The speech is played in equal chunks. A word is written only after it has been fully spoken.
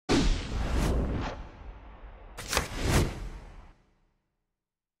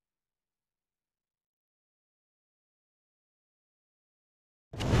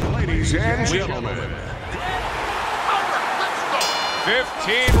Ladies and gentlemen, 15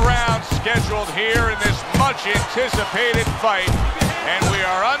 rounds scheduled here in this much anticipated fight, and we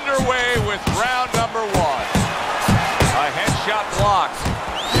are underway with round number 1. A headshot blocked,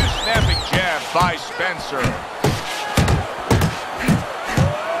 2 snapping jabs by Spencer.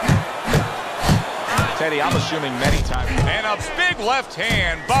 Teddy, I'm assuming many times. And a big left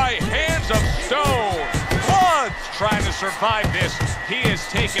hand by Hands of Stone. Blood's trying to survive this. He is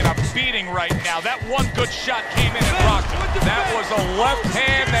taking a beating right now. That one good shot came in and rocked him. That was a left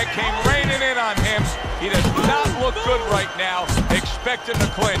hand that came raining in on him. He does not look good right now. Expect him to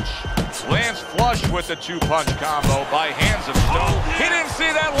clinch. Lands flush with the 2-punch combo by Hands of Stone. He didn't see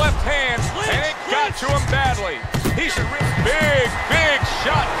that left hand, and it got to him badly. He should big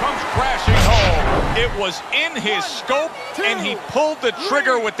shot comes crashing home. It was in his scope, and he pulled the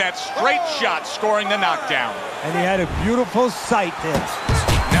trigger with that straight shot, scoring the knockdown. And he had a beautiful sight there.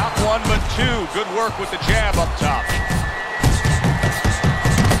 Not 1, but 2. Good work with the jab up top.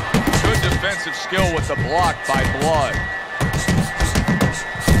 Good defensive skill with the block by Blood.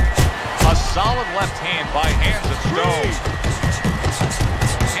 A solid left hand by Hands of Stone.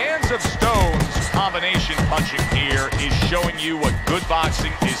 Hands of Stone's combination punching here is showing you what good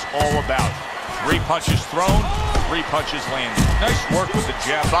boxing is all about. 3 punches thrown, 3 punches landed. Nice work with the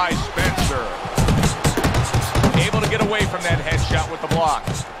jab by Spencer. Able to get away from that headshot with the block.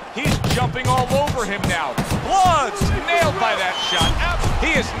 He's jumping all over him now. Blood's nailed by that shot.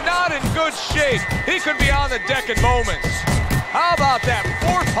 He is not in good shape. He could be on the deck in moments. How about that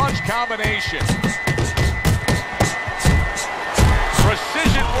 4-punch combination?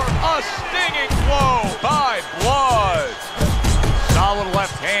 Precision work, a stinging blow by Blood. Solid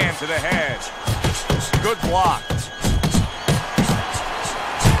left hand to the head. Good block.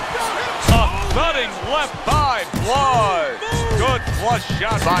 A thudding left by Blood. Good flush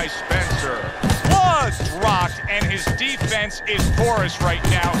shot by Spencer. Blood's rocked, and his defense is porous right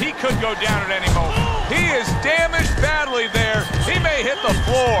now. He could go down at any moment. He is damaged badly there. He may hit the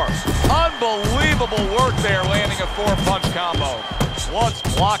floor. Unbelievable work there, landing a 4-punch combo. Blood's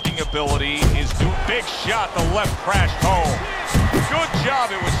blocking ability is doing big shot. The left crashed home. Good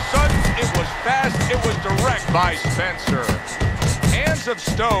job. It was sudden, it was fast, it was direct by Spencer. Hands of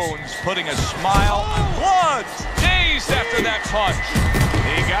Stone's putting a smile on Blood's dazed after that punch.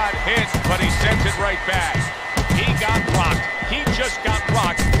 He got hit, but he sent it right back. He got rocked. He just got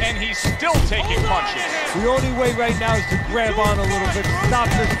rocked, and he's still taking punches. The only way right now is to grab on a little bit, stop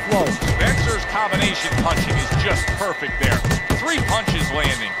this flow. Spencer's combination punching is just perfect there. 3 punches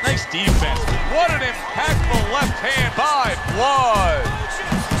landing. Nice defense. What an impactful left hand by Blood.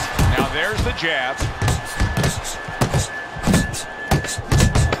 Now there's the jab.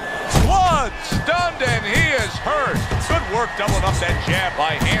 Blood stunned, and he is hurt. Good work doubling up that jab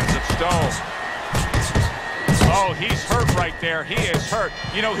by Hands of Stone. Oh, he's hurt right there. He is hurt.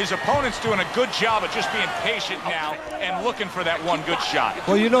 You know, his opponent's doing a good job of just being patient now and looking for that one good shot.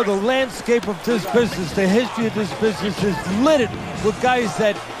 Well, you know, the landscape of this business, the history of this business is littered with guys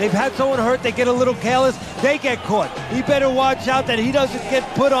that they've had someone hurt, they get a little careless, they get caught. He better watch out that he doesn't get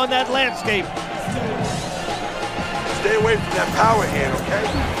put on that landscape. stay away from that power hand, okay?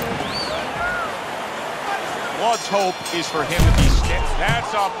 Blood's hope is for him to be stiff.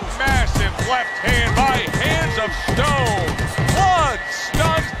 That's a massive left hand by Hands of Stone. Blood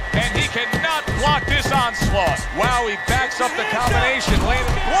stunned, and he cannot block this onslaught. Wow, he backs up the combination.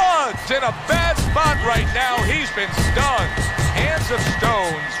 Blood's in a bad spot right now. He's been stunned. Hands of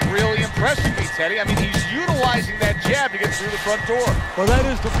Stone's really impressing me, Teddy. I mean, he's utilizing that jab to get through the front door. Well, that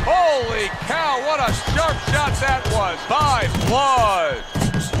is the... Holy cow, what a sharp shot that was by Blood.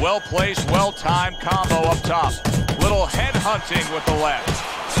 Well-placed, well-timed combo up top. Little head hunting with the left.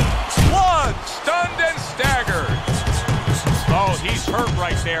 Blood stunned and staggered. Oh, he's hurt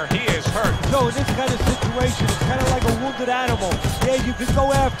right there. He is hurt. So in this kind of situation, it's kind of like a wounded animal. Yeah, you can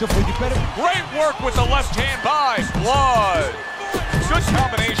go after, but you better... Great work with the left hand by Blood. Good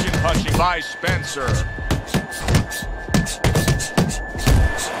combination punching by Spencer.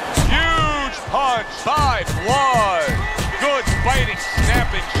 Huge punch by Blood. Good fighting,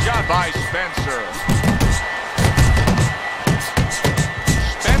 snapping shot by Spencer.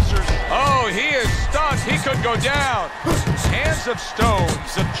 Spencer's, oh, he is stunned. He could go down. Hands of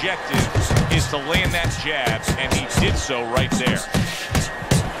Stone's objective is to land that jab, and he did so right there.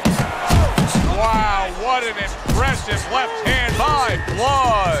 Wow, what an impressive left hand by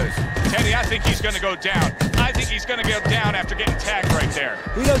Blood. Teddy, I think he's going to go down. I think he's going to go down after getting tagged right there.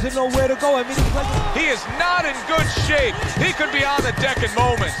 He doesn't know where to go. I mean, he's like... He is not in good shape. He could be on the deck in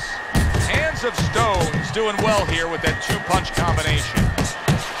moments. Hands of Stone's doing well here with that two-punch combination.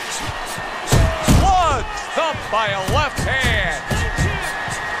 Blood thumped by a left hand.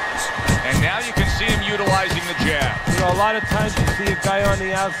 And now you can see him utilizing the jab. You know, a lot of times you see a guy on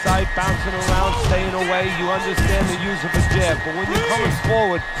the outside bouncing around, staying away. You understand the use of a jab. But when you're coming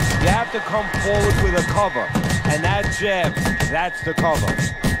forward, you have to come forward with a cover. And that jab, that's the cover.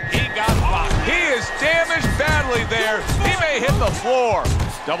 He got rocked. He is damaged badly there. He may hit the floor.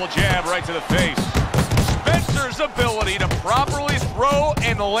 Double jab right to the face. Spencer's ability to properly throw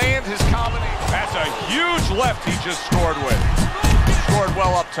and land his combination. That's a huge left he just scored with. Scored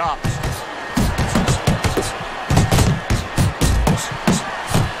well up top.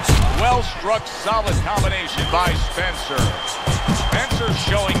 Well-struck, solid combination by Spencer. Spencer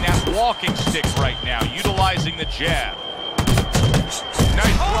showing that walking stick right now, utilizing the jab.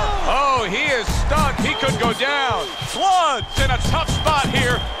 Nice work. Oh, he is stunned. He could go down. Blood's in a tough spot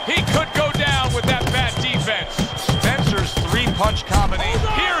here. He could go down with that bad defense. Spencer's three-punch combination.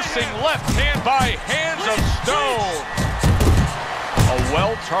 Piercing left hand by Hands of Stone. A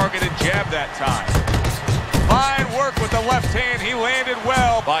well-targeted jab that time. Fine work with the left hand. He landed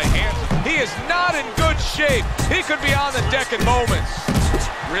well by Hands. He is not in good shape. He could be on the deck in moments.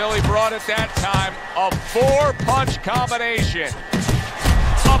 Really brought it that time. A four-punch combination.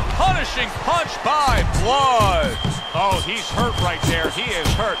 A punishing punch by Blood. Oh, he's hurt right there. He is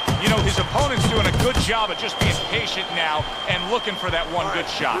hurt. You know, his opponent's doing a good job of just being patient now and looking for that one good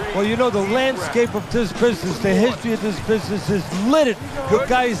shot. Well, you know, the landscape of this business, the history of this business is littered with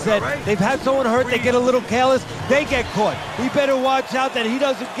guys that they've had someone hurt, they get a little careless, they get caught. He better watch out that he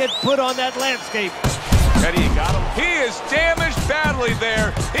doesn't get put on that landscape. Teddy got him. He is damaged badly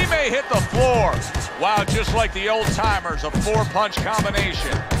there. He may hit the floor. Wow, just like the old-timers, a four-punch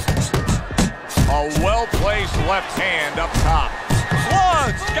combination. A well-placed left hand up top.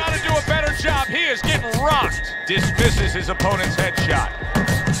 Blood's got to do a better job. He is getting rocked. Dismisses his opponent's headshot.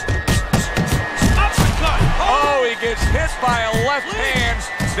 Uppercut. Oh, he gets hit by a left hand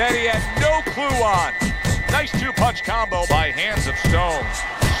that he had no clue on. Nice two-punch combo by Hands of Stone.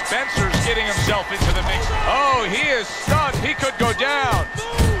 Spencer's getting himself into the mix. Oh, he is stunned. He could go down.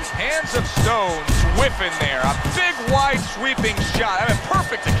 Hands of Stone whiffing there. A big, wide, sweeping shot. I mean,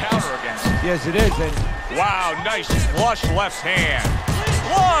 perfect to counter against. Yes, it is. And wow, nice flush left hand.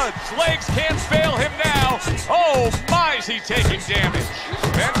 Blood's legs can't fail him now. Oh, my, is he taking damage.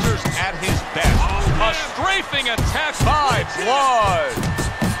 Spencer's at his best. A strafing attack by Blood.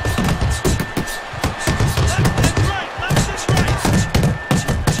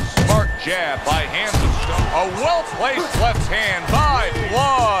 Smart jab by Hands of Stone. A well-placed left hand by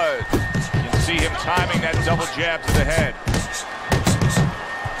Blood. You can see him timing that double jab to the head.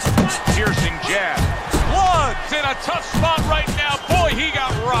 Piercing jab. Blood's in a tough spot right now. Boy, he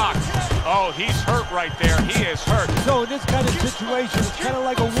got rocked. Oh, he's hurt right there. He is hurt. so in this kind of situation, it's kind of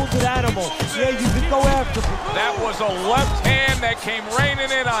like a wounded animal. Yeah, you can go after him. That was a left hand that came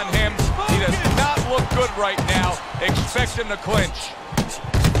raining in on him. He does not look good right now. Expect him to clinch.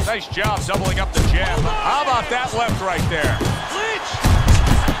 Nice job doubling up the jab. How about that left right there?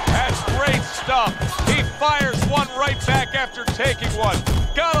 That's great stuff. He fires one right back after taking one.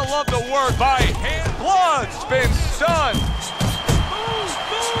 Gotta love the work by Hand. Blood's been stunned.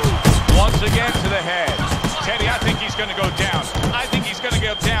 Once again to the head. Teddy, I think he's gonna go down. I think he's gonna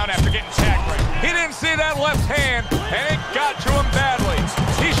go down after getting tagged right. He didn't see that left hand, and it got to him badly.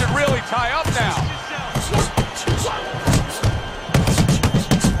 He should really tie up now.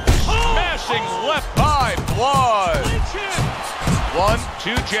 Smashing left by Blood.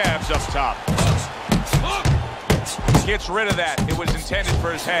 1-2 jabs up top. Gets rid of that. It was intended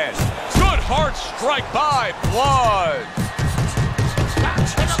for his head. Good hard strike by Blood.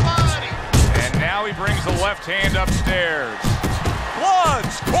 And now he brings the left hand upstairs.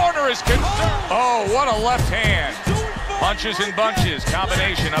 Blood's corner is concerned. Oh, what a left hand. Punches and bunches.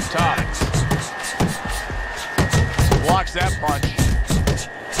 Combination up top. Blocks that punch.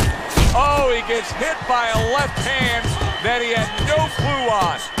 Oh, he gets hit by a left hand that he had no clue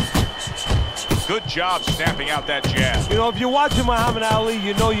on. Good job snapping out that jab. You know, if you're watching Muhammad Ali,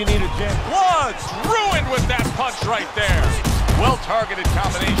 you know you need a jab. Blood's ruined with that punch right there. Well-targeted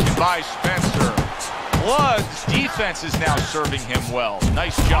combination by Spencer. Blood's defense is now serving him well.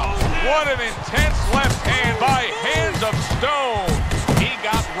 Nice job. What an intense left hand by Hands of Stone. He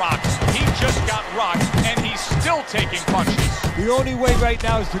got rocked. He just got rocked, and he's still taking punches. The only way right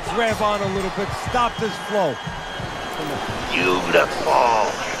now is to grab on a little bit, stop this flow.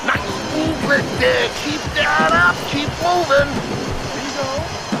 Beautiful. Nice movement there. Keep that up. Keep moving. There you go.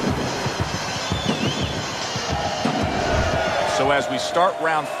 So as we start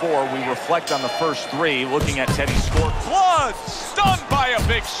round 4, we reflect on the first 3, looking at Teddy's score. Blood stunned by by a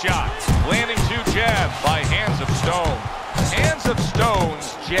big shot. Landing 2 jabs by Hands of Stone. Hands of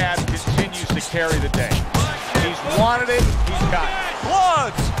Stone's jab continues to carry the day. He's wanted it, he's got it.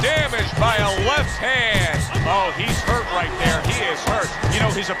 Blood's damaged by a left hand. Oh, he's hurt right there. He is hurt. You know,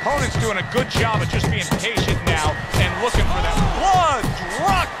 his opponent's doing a good job of just being patient now and looking for that. Blood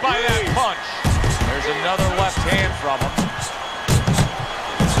rocked by that punch. There's another left hand from him.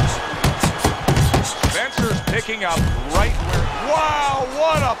 Spencer's picking up right where... Wow,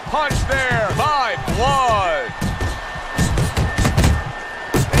 what a punch there by Blood.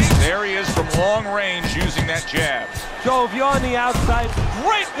 There he is from long range using that jab. Joe, if you're on the outside...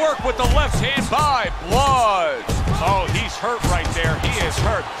 Great work with the left hand by Blood. Oh, he's hurt right there. He is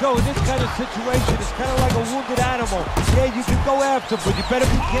hurt. Joe, in this kind of situation, it's kind of like a wounded animal. Yeah, you can go after, but you better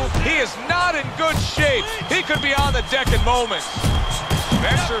be careful. He is not in good shape. He could be on the deck in moments.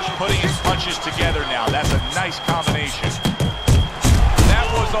 Spencer's putting his punches together now. That's a nice combination. That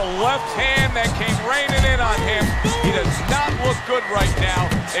was a left hand that came raining in on him. He does not look good right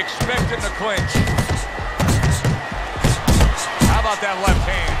now. Expect him to clinch. How about that left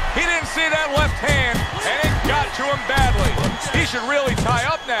hand? He didn't see that left hand, and it got to him badly. He should really tie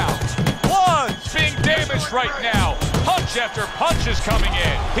up now. Blood's being damaged right now. Punch after punch is coming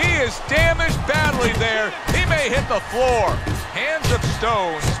in. He is damaged badly there. He may hit the floor. Hands of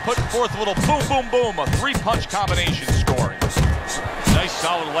Stones putting forth a little boom, boom, boom, a 3-punch combination scoring. Nice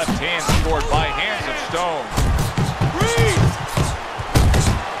solid left hand scored by Hands of Stone.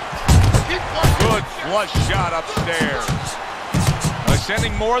 Good flush shot upstairs.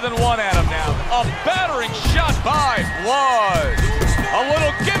 Sending more than one at him now. A battering shot by Blood. A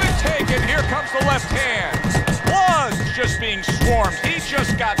little give and take, and here comes the left hand. Blood's just being swarmed. He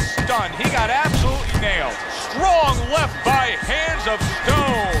just got stunned. He got absolutely nailed. Strong left by Hands of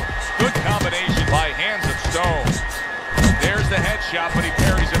Stone. Good combination by Hands of Stone. There's the headshot, but he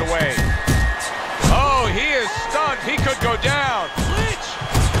parries it away. Oh, he is stunned. He could go down. Clinch.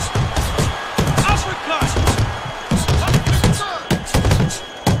 Uppercut.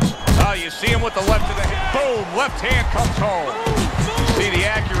 Oh, you see him with the left of the hand. Boom, left hand comes home. You see the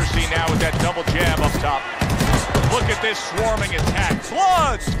accuracy now with that double jab up top. Look at this swarming attack.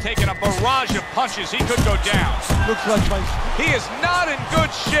 Blood's taking a barrage of punches. He could go down. Looks like my... He is not in good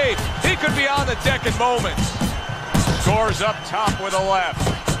shape. He could be on the deck in moments. Scores up top with a left.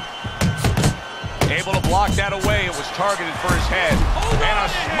 Able to block that away. It was targeted for his head. And a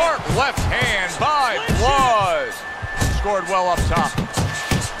smart left hand by Blood. Scored well up top.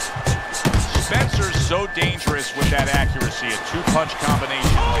 Spencer's so dangerous with that accuracy, a 2-punch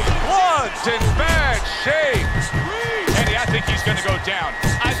combination. Blood's in bad shape. Eddie, I think he's going to go down.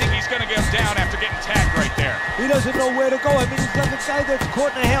 I think he's going to get down after getting tagged right there. He doesn't know where to go. I mean, he's like a guy that's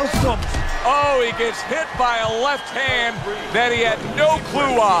caught in a hailstorm. Oh, he gets hit by a left hand that he had no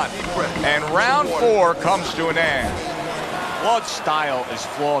clue on. And round 4 comes to an end. Blood's style is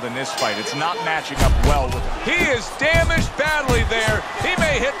flawed in this fight. It's not matching up well with him. He is damaged badly there. He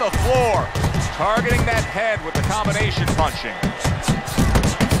may hit the floor. Targeting that head with the combination punching.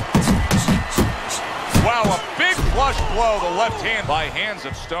 Wow, a big flush blow, the left hand by Hands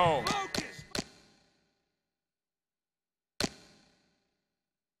of Stone.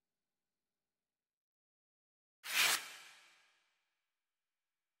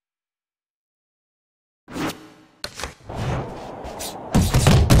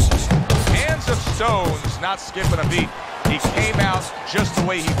 Hands of Stone's not skipping a beat. He came out just the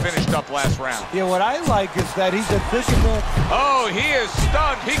way he finished up last round. Yeah, what I like is that he's a big man. Oh, he is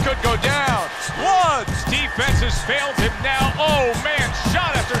stunned. He could go down. Blood's defense has failed him now. Oh, man,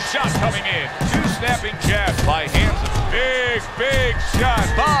 shot after shot coming in. 2 snapping jabs by Hands of Big, big shot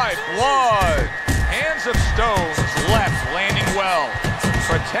by Blood. Hands of Stone's left landing well.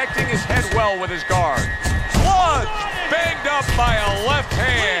 Protecting his head well with his guard. Blood banged up by a left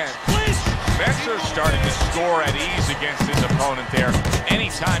hand. Spencer's starting to score at ease against his opponent there.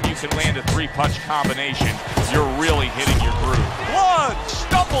 Anytime you can land a 3-punch combination, you're really hitting your groove. Blood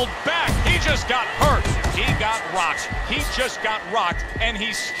stumbled back. He just got hurt. He got rocked. He just got rocked, and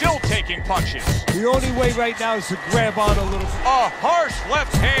he's still taking punches. The only way right now is to grab on a little. A harsh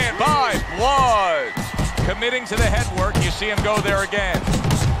left hand by Blood. Committing to the head work. You see him go there again.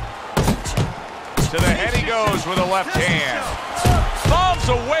 To the head he goes with a left hand. Bombs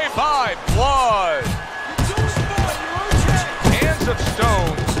away by Blood. Hands of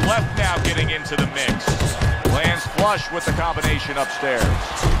Stone left now getting into the mix. Lands flush with the combination upstairs.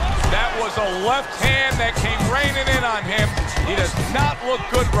 That was a left hand that came raining in on him. He does not look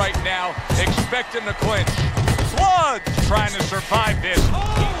good right now. Expect him to clinch. Blood Blood's trying to survive this.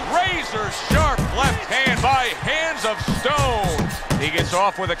 Razor sharp left hand by Hands of Stone. He gets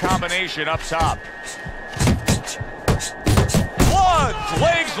off with a combination up top. Blood's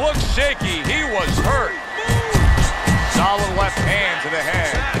legs look shaky. He was hurt. Solid left hand to the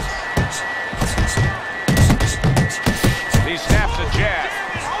head. He snaps a jab.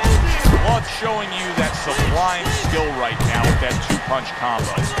 Blood showing you that sublime skill right now with that two-punch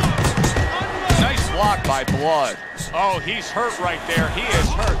combo. Nice block by Blood. Oh, he's hurt right there. He is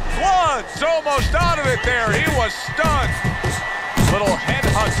hurt. Blood's almost out of it there. He was stunned. Little head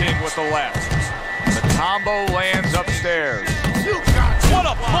hunting with the left. The combo lands upstairs. What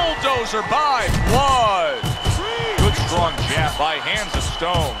a bulldozer by Blood. Good strong jab by Hands of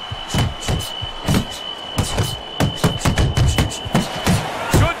Stone.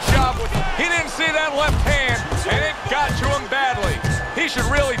 Good job with, he didn't see that left hand and it got to him badly. He should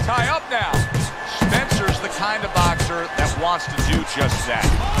really tie up now. Spencer's the kind of boxer that wants to do just that.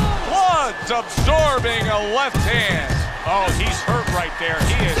 Blood's absorbing a left hand. Oh, he's hurt right there.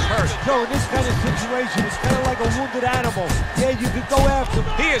 He is hurt. So in this kind of situation, it's kind of like a wounded animal. Yeah, you could go after him.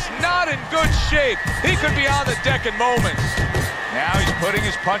 He is not in good shape. He could be on the deck in moments. Now he's putting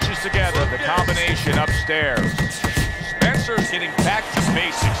his punches together. The combination upstairs. Spencer's getting back to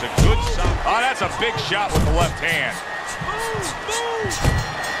basics. A good shot. Oh, that's a big shot with the left hand.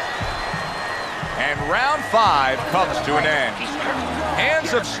 And round 5 comes to an end.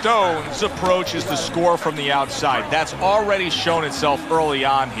 Hands of Stone's approach is the score from the outside. That's already shown itself early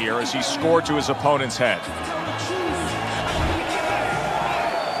on here as he scored to his opponent's head.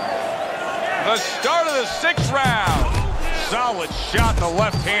 The start of the 6th round. Solid shot, the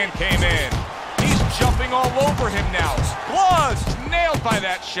left hand came in. He's jumping all over him now. Blood's nailed by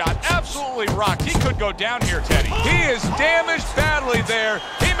that shot. Absolutely rocked. He could go down here, Teddy. He is damaged badly there.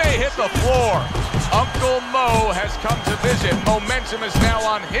 He may hit the floor. Uncle Mo has come to visit. Momentum is now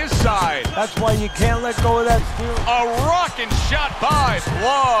on his side. That's why you can't let go of that steel. A rocking shot by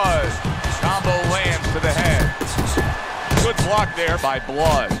Blood. Combo lands to the head. Good block there by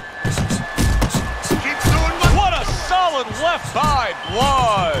Blood. What a solid left by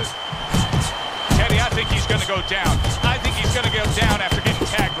Blood. Teddy, I think he's going to go down. I think he's going to go down after getting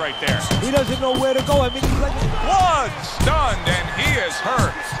tagged right there. He doesn't know where to go. I mean, he's like... Blood stunned, and he is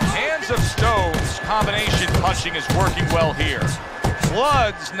hurt. Hands of Stone's combination punching is working well here.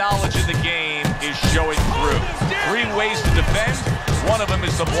 Blood's knowledge of the game is showing through. 3 ways to defend. One of them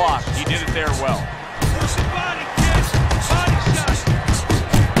is the block. He did it there well.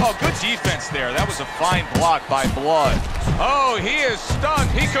 Oh, good defense there. That was a fine block by Blood. Oh, he is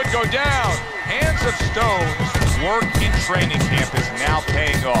stunned. He could go down. Hands of Stone's work in training camp is now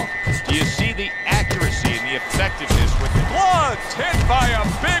paying off. Do you see the accuracy and the effectiveness with Blood's hit by a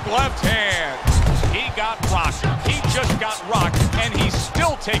big left hand? He got rocked. He just got rocked, and he's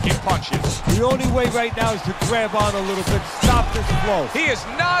still taking punches. The only way right now is to grab on a little bit, stop this flow. He is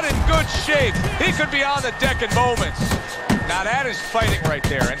not in good shape. He could be on the deck in moments. Now that is fighting right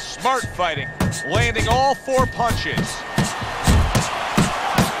there, and smart fighting, landing all 4 punches.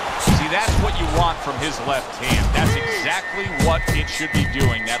 See, that's what you want from his left hand. That's exactly what it should be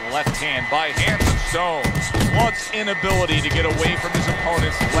doing, that left hand by Hands of Stone. Blood's inability to get away from his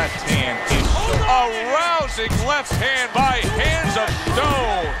opponent's left hand is a rousing left hand by Hands of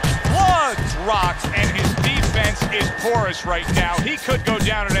Stone. Blood's rocked, and his defense is porous right now. He could go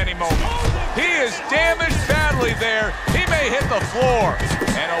down at any moment. He is damaged badly there. He may hit the floor.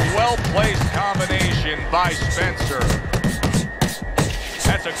 And a well-placed combination by Spencer.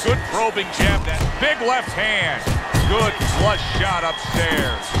 That's a good probing jab, that big left hand. Good flush shot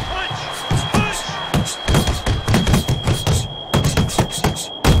upstairs.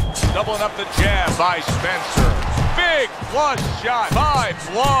 Doubling up the jab by Spencer. Big flush shot by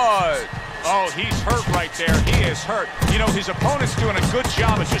Blood. Oh, he's hurt right there. He is hurt. You know, his opponent's doing a good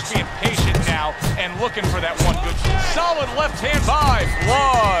job of just being patient now and looking for that one good solid left hand by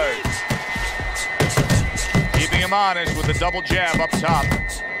Blood. Keeping him honest with a double jab up top.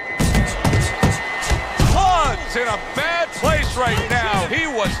 Blood's in a bad place right now. He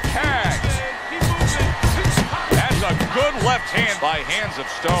was tagged. That's a good left hand by Hands of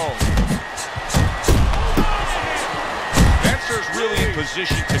Stone. Spencer's really in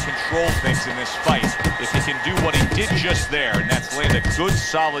position to control things in this fight if he can do what he did just there, and that's land a good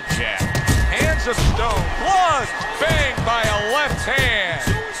solid jab. Hands of Stone. Blood's banged by a left hand.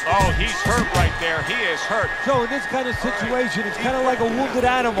 Oh, he's hurt right there. He is hurt. So in this kind of situation, it's kind of like a wounded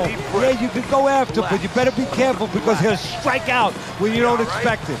animal. Yeah, you can go after, but you better be careful because he'll strike out when you don't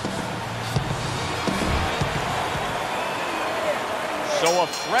expect it. So a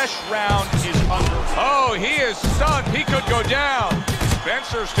fresh round is under. Oh, he is stunned. He could go down.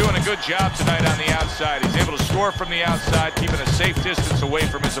 Spencer's doing a good job tonight on the outside. He's able to score from the outside, keeping a safe distance away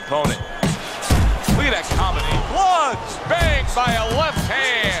from his opponent. Look at that combination. Bloods banged by a left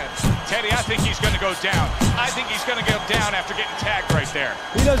hand. Teddy, I think he's going to go down. I think he's going to go down after getting tagged right there.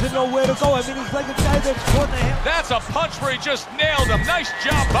 He doesn't know where to go. I mean, he's like a guy that's caught in the hand. That's a punch where he just nailed him. Nice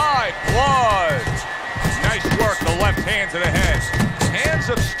job by Bloods. Nice work, the left hand to the head. Hands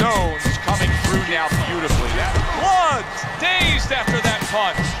of Stones coming through now beautifully. That Bloods dazed after that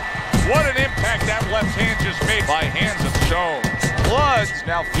punch. What an impact that left hand just made by Hands of Stone. Bloods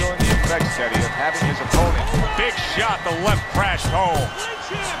now feeling the effects, Teddy, of having his opponent. Big shot, the left crashed home.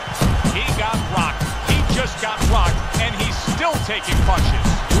 He got rocked. He just got rocked, and he's still taking punches.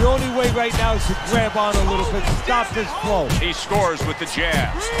 The only way right now is to grab on a little bit, stop this flow. He scores with the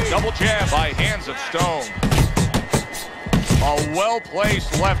jab. Double jab by Hands of Stone. A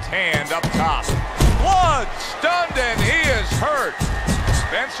well-placed left hand up top. Blood stunned, and he is hurt.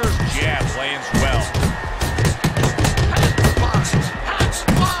 Spencer's jab lands well.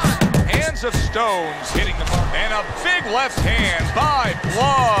 Hands of Stones hitting the mark. And a big left hand by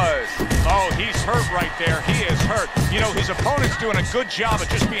Blood. Oh, he's hurt right there. He is hurt. You know, his opponent's doing a good job of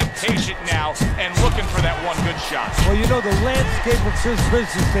just being patient now and looking for that one good shot. Well, you know, the landscape of this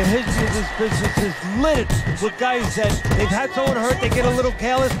business, the history of this business is littered with guys that they've had someone hurt, they get a little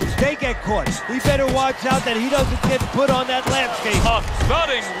careless, they get caught. He better watch out that he doesn't get put on that landscape. A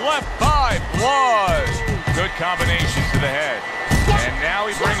thudding left by Blood. Good combination to the head. And now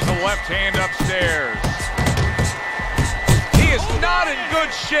he brings the left hand upstairs. He is not in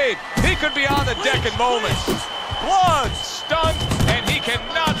good shape. He could be on the deck in moments. Blood stunned, and he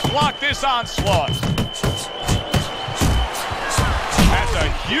cannot block this onslaught. That's a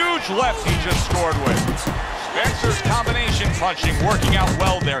huge left he just scored with. Spencer's combination punching working out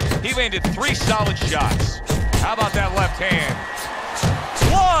well there. He landed 3 solid shots. How about that left hand?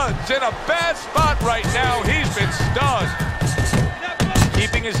 Blood's in a bad spot right now. He's been stunned.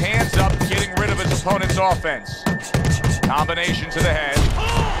 Keeping his hands up, getting rid of his opponent's offense. Combination to the head.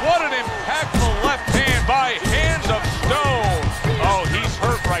 What an impactful left hand by Hands of Stone. Oh, he's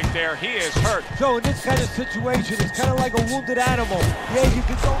hurt right there. He is hurt. So in this kind of situation, it's kind of like a wounded animal. Yeah, you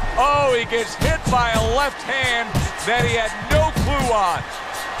can go. Oh, he gets hit by a left hand that he had no clue on.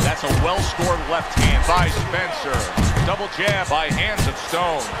 That's a well-scored left hand by Spencer. Double jab by Hands of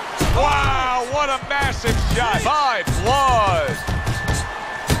Stone. Wow, what a massive shot by Blood.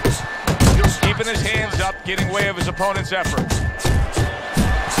 Keeping his hands up, getting way of his opponent's effort.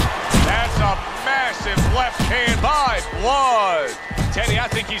 That's a massive left hand by Blood. Teddy, I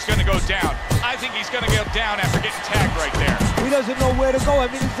think he's going to go down. I think he's going to go down after getting tagged right there. He doesn't know where to go. I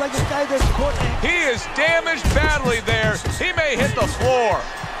mean, it's like a guy that's caught in the hand. He is damaged badly there. He may hit the floor.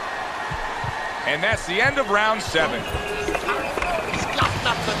 And that's the end of round 7. He's got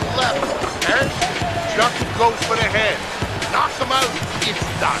nothing left. And just go for the head. Knock him out. It's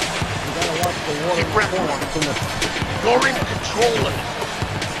done. Keep breath on. You're in control of it.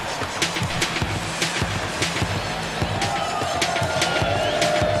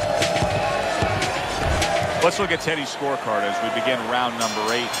 Let's look at Teddy's scorecard as we begin round number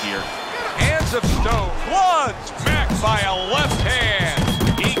 8 here. Hands of Stone. Blood smacked by a left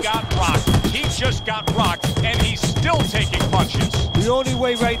hand. He got rocked. He just got rocked, and he's still taking punches. The only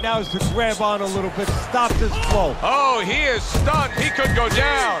way right now is to grab on a little bit, stop this flow. Oh, he is stunned. He could go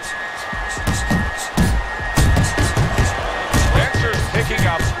down. Spencer's picking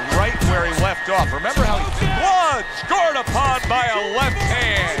up right where he left off. Remember how he... Blood scored upon by a left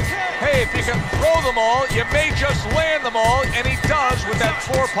hand. Hey, if you can throw them all, you may just land them all, and he does with that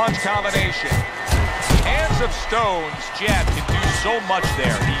 4-punch combination. Hands of Stone's jab can do so much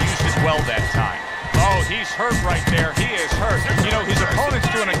there. He used it well that time. Oh, he's hurt right there. He is hurt. You know, his opponent's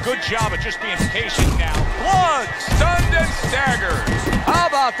doing a good job of just being patient now. Blood stunned and staggered. How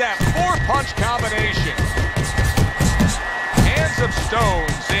about that 4-punch combination? Hands of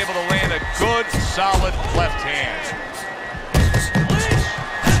Stone's able to land a good, solid left hand.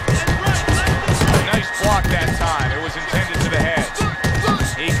 Nice block that time. It was intended to the head.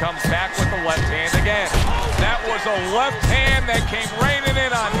 He comes back with the left hand again. That was a left hand that came raining in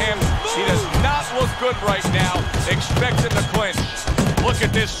on him. He does not look good right now. Expect him to clinch. Look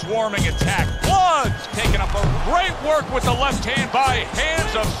at this swarming attack. Blood's taking up a great work with the left hand by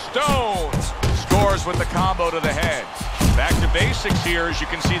Hands of Stone. Scores with the combo to the head. Back to basics here, as you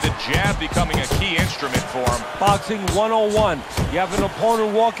can see the jab becoming a key instrument for him. Boxing 101. You have an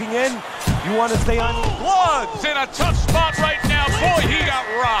opponent walking in, you want to stay on. Blood's in a tough spot right now. Boy, he got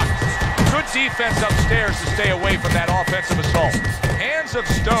rocked. Good defense upstairs to stay away from that offensive assault. Hands of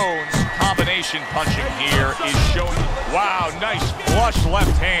Stone's combination punching here is showing. Wow, nice flush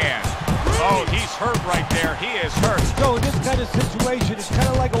left hand. Oh, he's hurt right there. He is hurt. So in this kind of situation, it's kind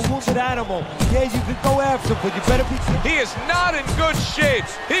of like a wounded animal. Yeah, you can go after him, but you better be... He is not in good shape.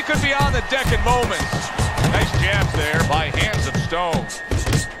 He could be on the deck in moments. Nice jabs there by Hands of Stone.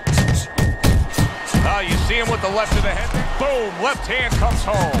 You see him with the left of the head. Boom, left hand comes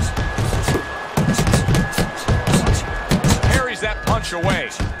home. Parries that punch away.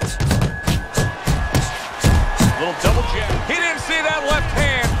 Little double jab. He didn't see that left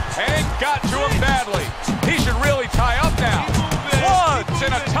hand and got to him badly. He should really tie up now. Blood's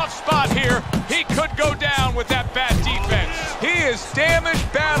in a tough spot here. He could go down with that bad defense. He is damaged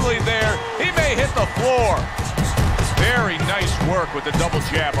badly there. He may hit the floor. Very nice work with the double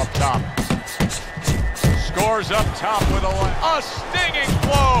jab up top. Scores up top with a stinging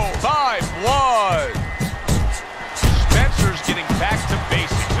blow by Blood. Spencer's getting back to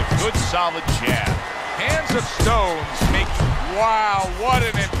basics. A good solid jab. Hands of Stones make, wow, what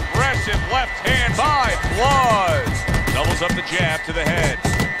an impressive left hand by Blood. Doubles up the jab to the head.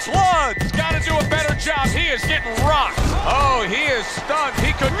 Blood's got to do a better job. He is getting rocked. Oh, he is stunned.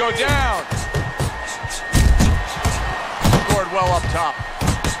 He could go down. Scored well up top.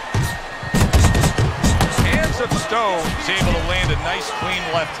 Hands of Stone is able to land a nice, clean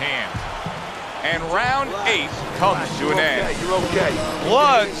left hand. And round 8 comes to an end. You're okay.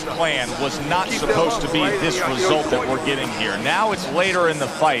 Blood's plan was not supposed to be this result that we're getting here. Now it's later in the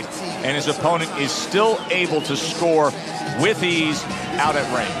fight, and his opponent is still able to score with ease out at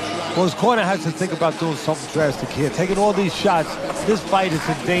range. Well, his corner has to think about doing something drastic here. Taking all these shots, this fight is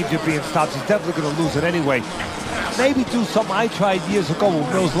in danger of being stopped. He's definitely going to lose it anyway. Maybe do something I tried years ago with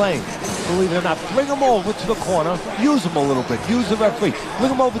Mills Lane. Believe it or not, bring him over to the corner, use him a little bit, use the referee.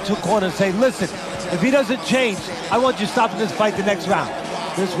 Bring him over to a corner and say, listen, if he doesn't change, I want you stopping this fight the next round.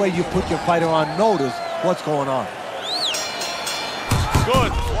 This way you put your fighter on notice what's going on.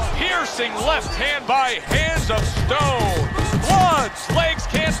 Good piercing left hand by Hands of Stone. Blood's legs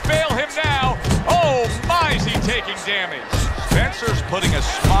can't fail him now. Oh my, is he taking damage. Spencer's putting a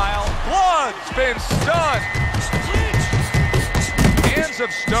smile. Blood's been stunned. Hands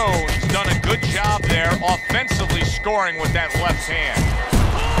of Stone's done a good job there, offensively scoring with that left hand.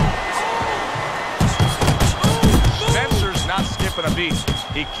 Spencer's not skipping a beat.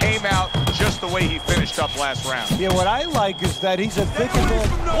 He came out just the way he finished up last round. Yeah, what I like is that he's a thicker man.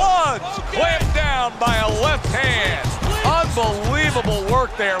 Blood's clamped down by a left hand. Unbelievable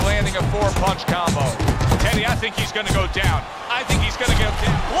work there, landing a 4-punch combo. Teddy, I think he's going to go down. I think he's going to go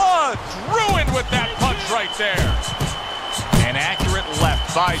down. Blood's ruined with that punch right there. An accurate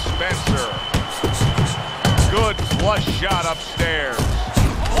left by Spencer. Good flush shot upstairs.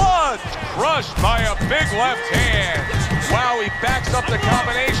 Blood's crushed by a big left hand. Wow, he backs up the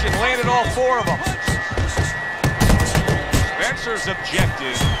combination, landed all 4 of them. Spencer's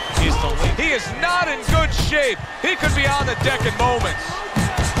objective is to lead. He is not in good shape. He could be on the deck in moments.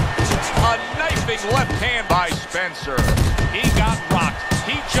 A knifing left hand by Spencer. He got rocked.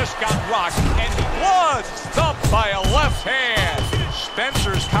 He just got rocked, and Blood's thumped by a left hand.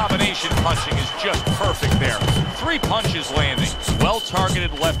 Spencer's combination punching is just perfect there. 3 punches landing.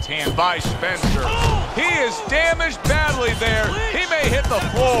 Well-targeted left hand by Spencer. He is damaged badly there. He may hit the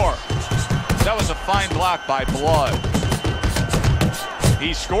floor. That was a fine block by Blood.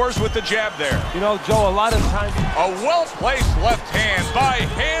 He scores with the jab there. You know, Joe, a lot of times... A well-placed left hand by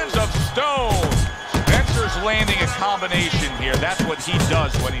Hands of Stone. Spencer's landing a combination here. That's what he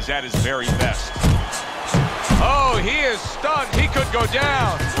does when he's at his very best. Oh, he is stunned. He could go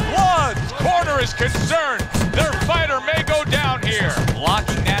down. Blood's corner is concerned. Their fighter may go down here.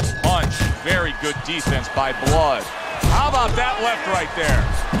 Blocking that punch. Very good defense by Blood. How about that left right there?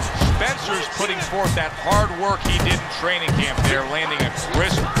 Spencer's putting forth that hard work he did in training camp there, landing a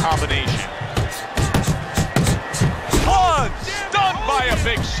crisp combination. Blood stunned by a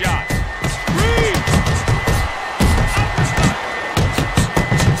big shot.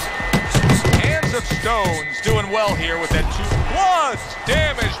 Hands of Stone's doing well here with that 2. Blood's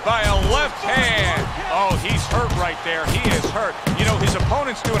damaged by a left hand. Oh, he's hurt right there. He is hurt. You know, his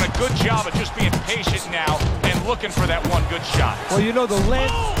opponent's doing a good job of just being patient now and looking for that one good shot. Well, you know, the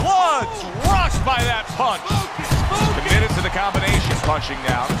land... Blood's rocked by that punch. He's committed to the combination punching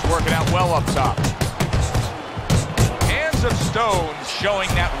now. He's working out well up top. Hands of Stone showing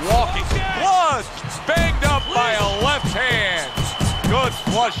that walking. Blood banged up by a left hand. Good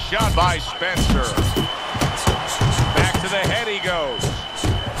flush shot by Spencer. Back to the head he goes.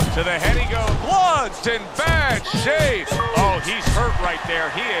 To the head he goes. Blood's in bad shape. Oh, he's hurt right there.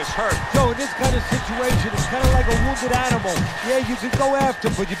 He is hurt. Joe, in this kind of situation, it's kind of like a wounded animal. Yeah, you can go after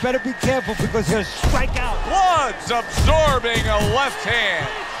him, but you better be careful because he'll strike out. Blood's absorbing a left hand.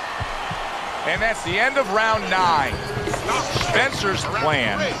 And that's the end of round 9. Spencer's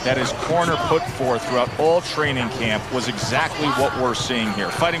plan that his corner put forth throughout all training camp was exactly what we're seeing here.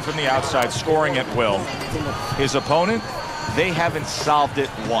 Fighting from the outside, scoring at will. His opponent, they haven't solved it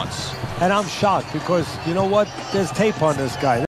once. And I'm shocked because, you know what? There's tape on this guy.